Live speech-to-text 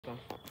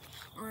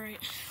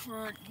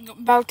We're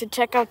about to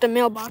check out the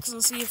mailbox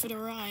and see if it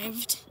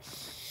arrived.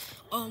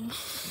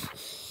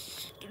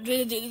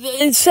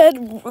 It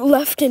said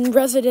left in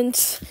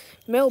residence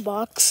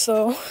mailbox,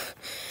 so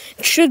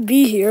it should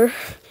be here.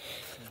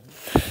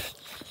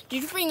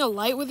 Did you bring a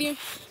light with you?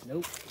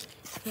 Nope.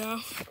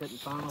 Yeah. Couldn't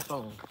find my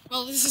phone.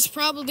 Well, this is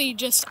probably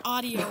just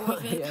audio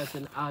of it. Yeah, it's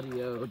an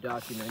audio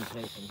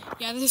documentation.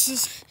 Yeah, this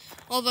is,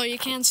 although you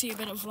can see a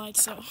bit of light,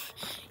 so,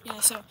 yeah,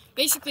 so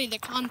basically the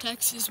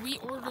context is we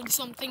ordered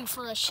something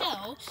for a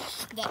show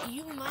that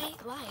you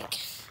might like.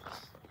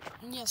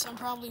 And yes, I'm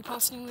probably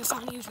posting this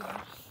on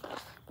YouTube.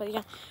 But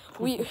yeah,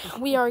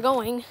 we are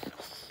going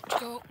to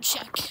go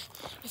check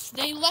if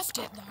they left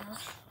it there.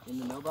 In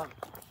the mailbox?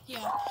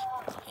 Yeah.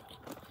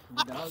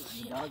 The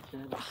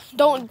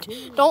dog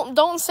said.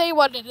 Don't say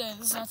what it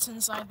is that's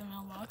inside the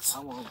mailbox. I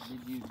won't.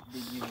 Did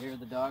you hear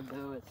the dog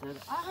though? It said,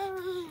 "Arr!"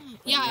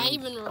 Yeah, I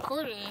even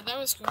recorded it. That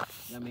was cool.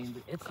 I mean,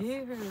 it's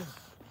here.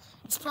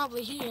 It's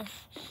probably here,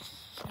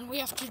 and we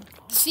have to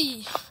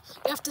see.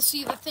 We have to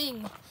see the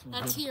thing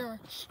that's here,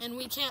 and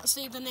we can't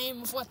say the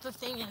name of what the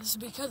thing is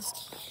because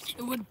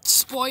it would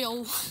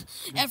spoil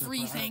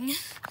everything.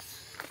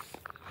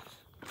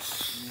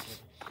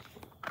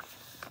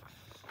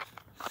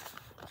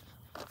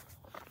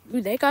 Ooh,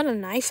 they got a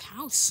nice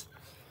house.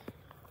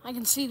 I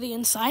can see the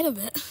inside of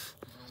it.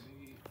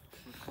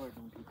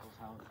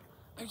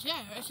 Okay.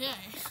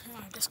 Oh,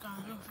 I just got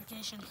a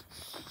notification.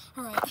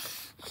 Alright.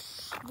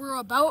 We're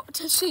about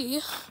to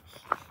see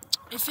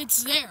if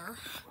it's there.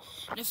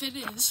 And if it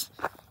is,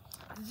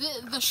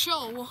 the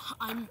show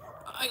I'm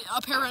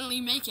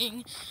apparently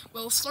making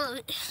will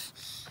start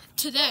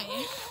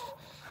today.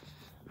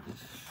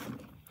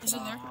 Is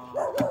it there?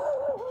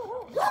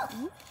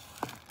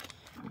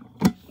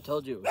 I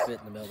told you it would fit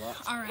in the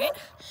mailbox. Alright.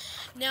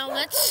 Now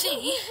let's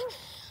see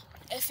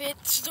if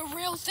it's the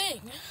real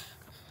thing.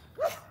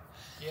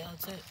 Yeah,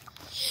 that's it.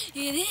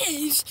 It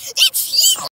is. It's